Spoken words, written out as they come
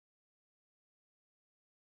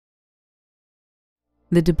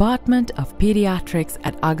The Department of Pediatrics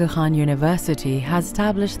at AKUH University has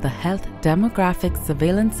established the Health Demographic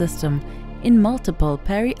Surveillance System in multiple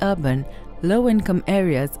peri-urban, low-income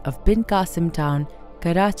areas of Bin Qasim Town,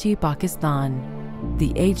 Karachi, Pakistan. The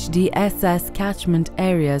HDSS catchment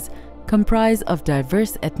areas comprise of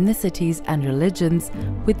diverse ethnicities and religions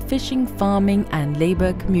with fishing, farming and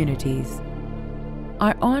labor communities.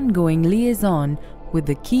 Our ongoing liaison with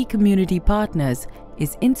the key community partners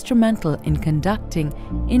is instrumental in conducting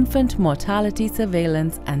infant mortality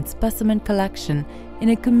surveillance and specimen collection in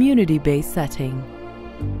a community-based setting.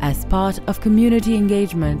 As part of community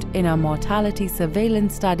engagement in our mortality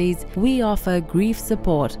surveillance studies, we offer grief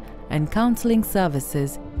support and counseling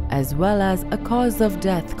services as well as a cause of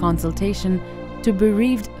death consultation to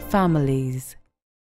bereaved families.